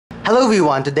Hello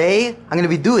everyone, today I'm going to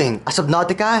be doing a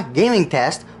Subnautica gaming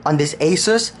test on this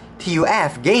ASUS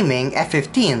TUF Gaming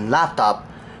F15 laptop.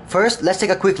 First, let's take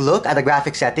a quick look at the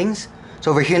graphics settings.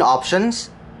 So over here in options,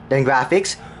 then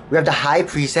graphics, we have the high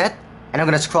preset, and I'm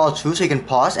going to scroll through so you can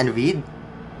pause and read.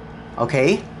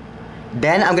 Okay,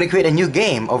 then I'm going to create a new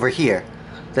game over here.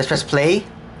 Let's press play,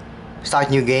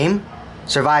 start new game,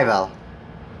 survival.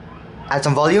 Add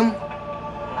some volume.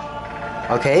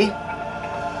 Okay,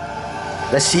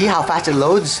 let's see how fast it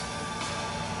loads.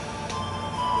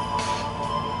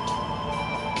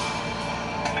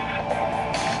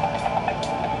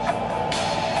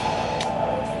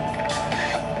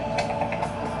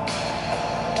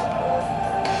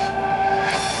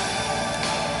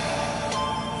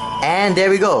 And there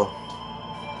we go.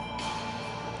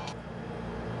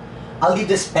 I'll leave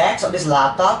the specs of this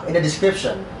laptop in the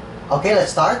description. Okay,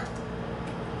 let's start.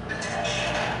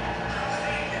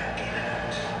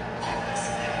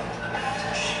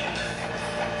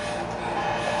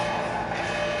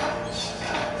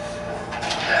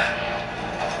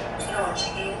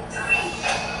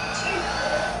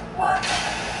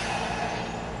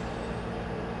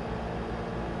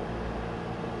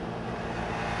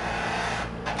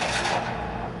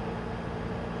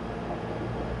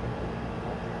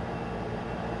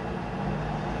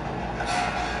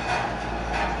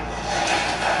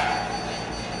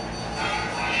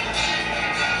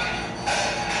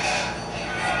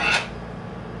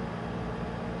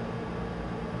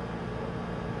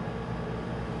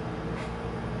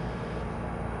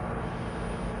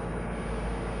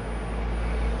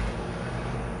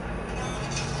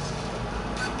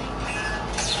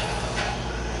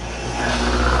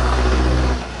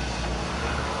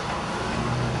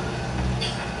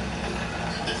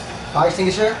 Fire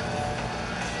extinguisher.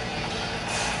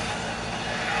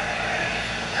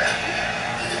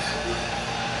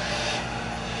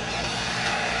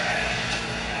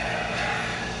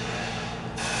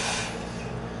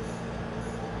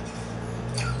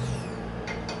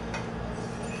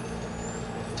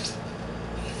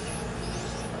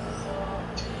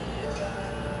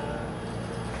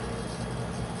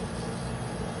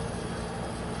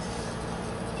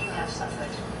 You have suffered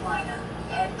minor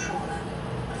head trauma.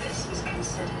 This is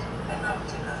considered an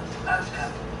optimal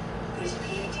outcome. This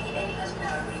PDA has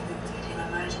now rebooted in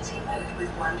emergency mode with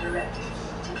one directive: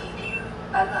 to keep you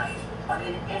alive on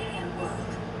an alien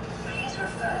world. Please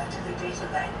refer to the data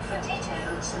bank for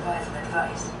detailed survival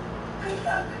advice. Good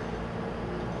luck.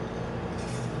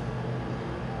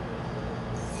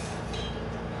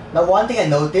 Now one thing I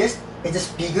noticed is the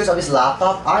speakers of this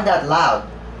laptop aren't that loud.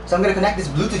 So I'm going to connect this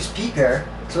Bluetooth speaker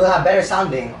so we'll have better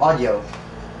sounding audio.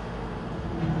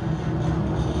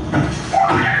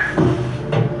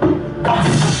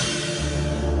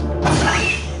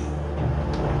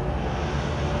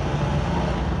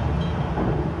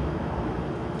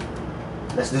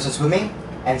 Let's do some swimming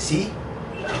and see.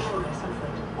 The Aurora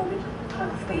suffered orbital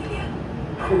hull failure.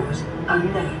 Cause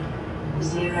unknown.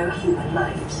 0 human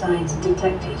life signs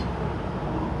detected.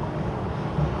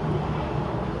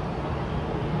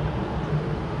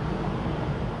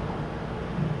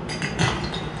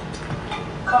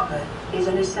 Copper is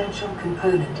an essential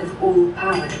component of all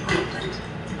powered equipment.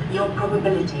 Your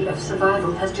probability of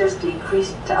survival has just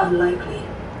decreased to unlikely,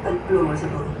 but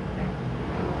plausible.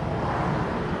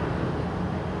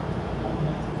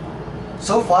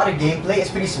 So far the gameplay is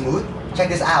pretty smooth. Check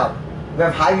this out. We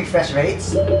have high refresh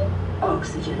rates.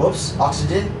 Oxygen. Whoops,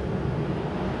 oxygen.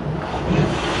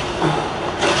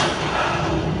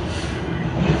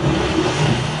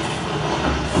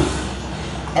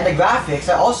 And the graphics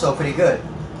are also pretty good.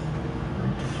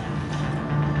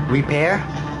 Repair.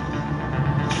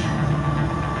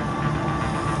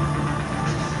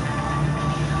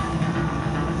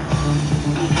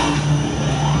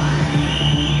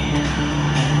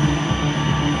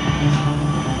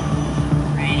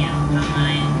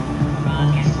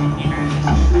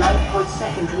 Lightpod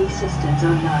secondary systems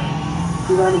online,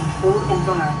 running full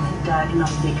environment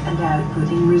diagnostic and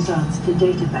outputting results to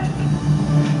data bank.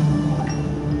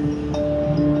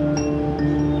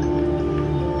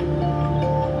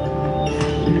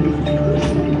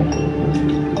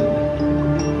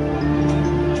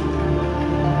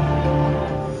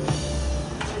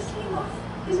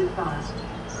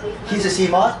 Here's the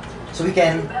CMOD, so we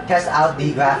can test out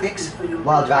the graphics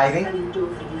while driving,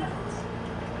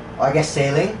 or I guess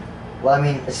sailing. Well, I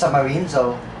mean, it's submarine,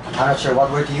 so I'm not sure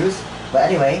what word to use. But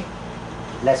anyway,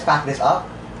 let's pack this up.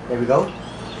 There we go.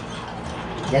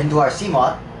 Get into our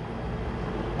CMOD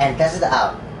and test it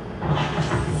out.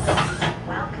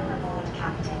 Welcome aboard,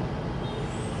 Captain.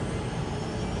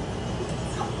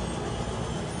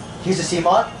 Here's the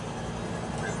CMOD.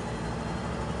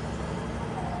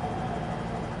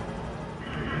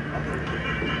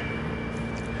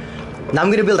 Now I'm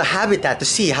gonna build a habitat to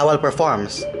see how well it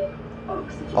performs.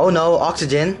 Oh no,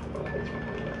 oxygen.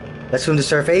 Let's swim the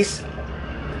surface.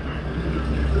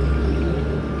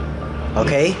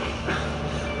 Okay.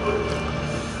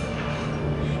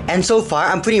 And so far,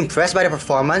 I'm pretty impressed by the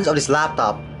performance of this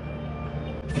laptop.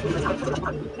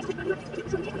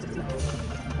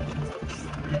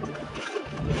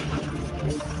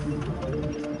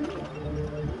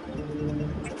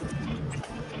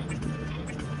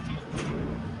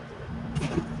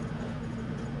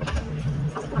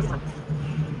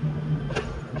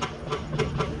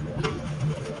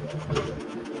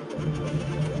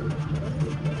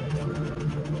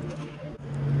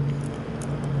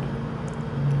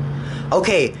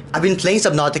 Okay, I've been playing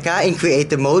Subnautica in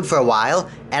creative mode for a while,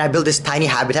 and I built this tiny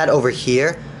habitat over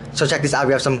here. So check this out,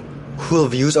 we have some cool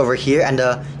views over here and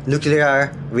the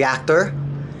nuclear reactor.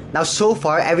 Now so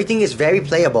far, everything is very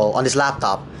playable on this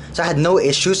laptop. So I had no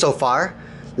issues so far.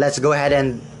 Let's go ahead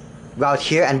and go out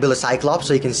here and build a Cyclops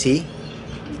so you can see.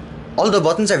 All the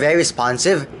buttons are very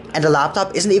responsive, and the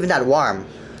laptop isn't even that warm.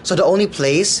 So the only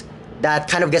place that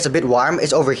kind of gets a bit warm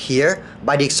is over here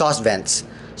by the exhaust vents.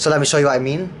 So let me show you what I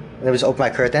mean. Let me just open my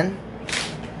curtain.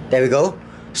 There we go.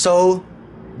 So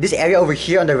this area over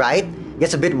here on the right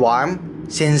gets a bit warm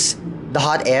since the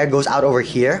hot air goes out over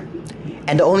here.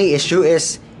 And the only issue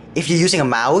is if you're using a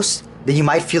mouse, then you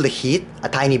might feel the heat a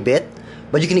tiny bit.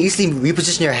 But you can easily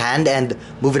reposition your hand and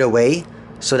move it away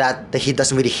so that the heat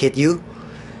doesn't really hit you.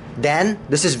 Then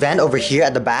there's this vent over here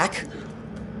at the back.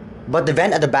 But the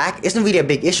vent at the back isn't really a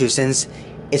big issue since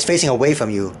it's facing away from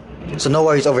you. So no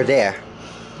worries over there.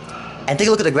 And take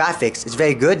a look at the graphics, it's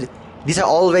very good. These are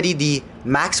already the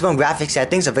maximum graphic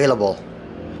settings available.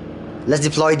 Let's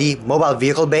deploy the mobile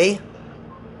vehicle bay.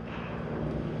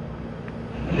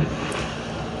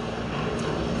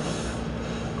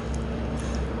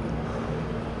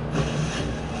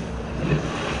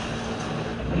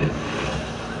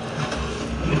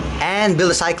 And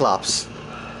build a Cyclops.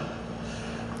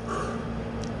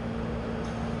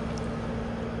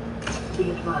 Be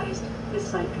advised, the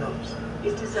Cyclops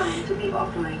is designed to be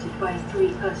operated by a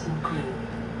 3-person crew.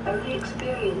 Only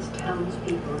experienced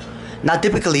townspeople. Now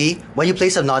typically, when you play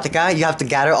Subnautica, you have to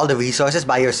gather all the resources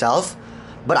by yourself.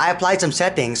 But I applied some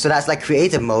settings, so that's like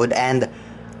creative mode, and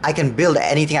I can build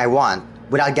anything I want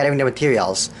without gathering the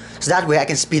materials. So that way I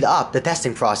can speed up the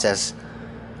testing process.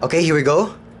 Okay, here we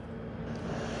go.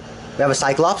 We have a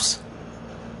Cyclops.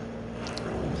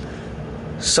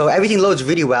 So everything loads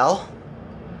really well.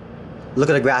 Look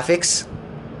at the graphics.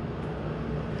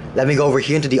 Let me go over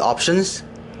here into the options,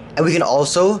 and we can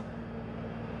also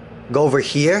go over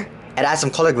here and add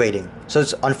some color grading. So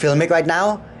it's on filmic right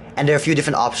now, and there are a few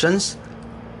different options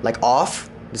like off,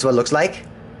 this is what it looks like,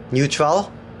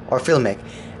 neutral, or filmic.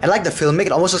 And like the filmic,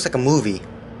 it almost looks like a movie.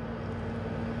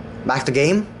 Back to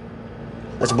game.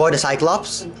 Let's board the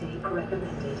Cyclops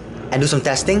and do some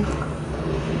testing.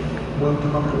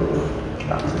 Welcome aboard,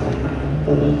 Captain.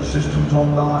 All systems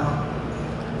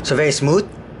online. So very smooth.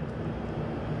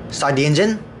 Start the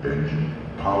engine. Engine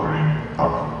powering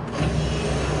up.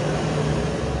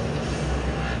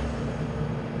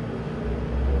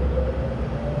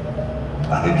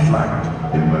 Added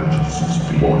flagged. Emergency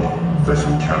speed. Warning.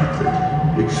 Vessel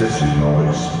counted. Excessive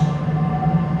noise.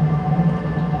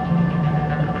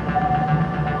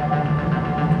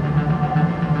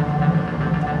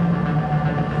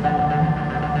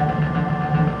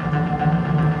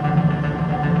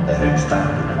 Ahead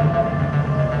standard.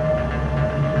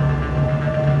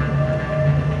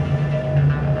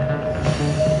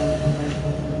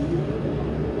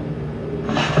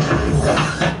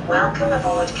 Welcome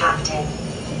aboard, Captain.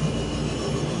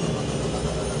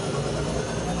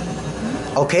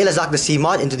 Okay, let's dock the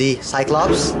C-Mod into the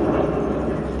Cyclops.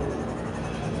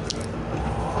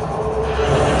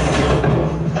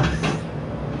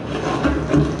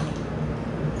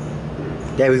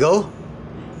 There we go.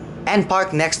 And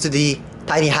park next to the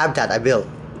tiny habitat I built.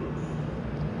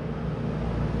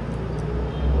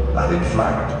 Added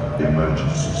flagged.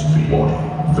 Emergency speed.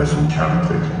 Warning. Vessel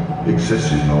counted.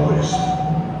 Excessive noise.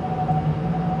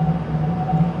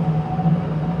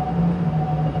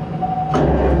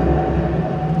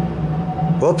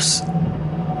 Whoops.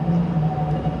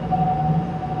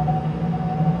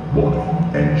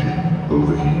 Warning. Engine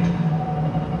overheat.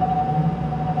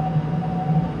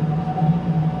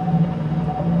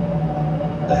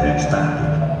 Ahead standard.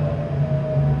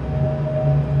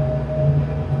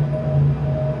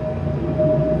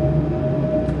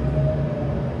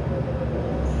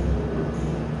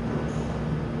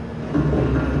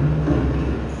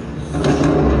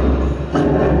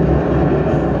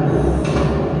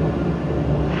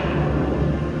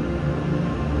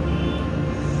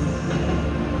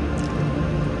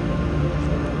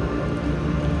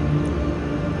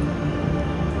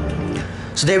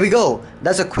 So there we go.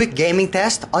 That's a quick gaming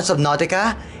test on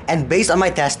Subnautica, and based on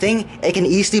my testing, I can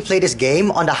easily play this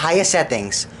game on the highest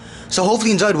settings. So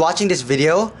hopefully you enjoyed watching this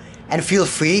video, and feel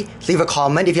free to leave a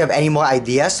comment if you have any more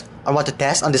ideas on what to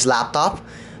test on this laptop.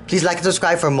 Please like and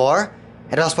subscribe for more,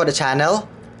 and also support the channel.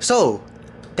 So,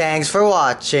 thanks for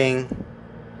watching.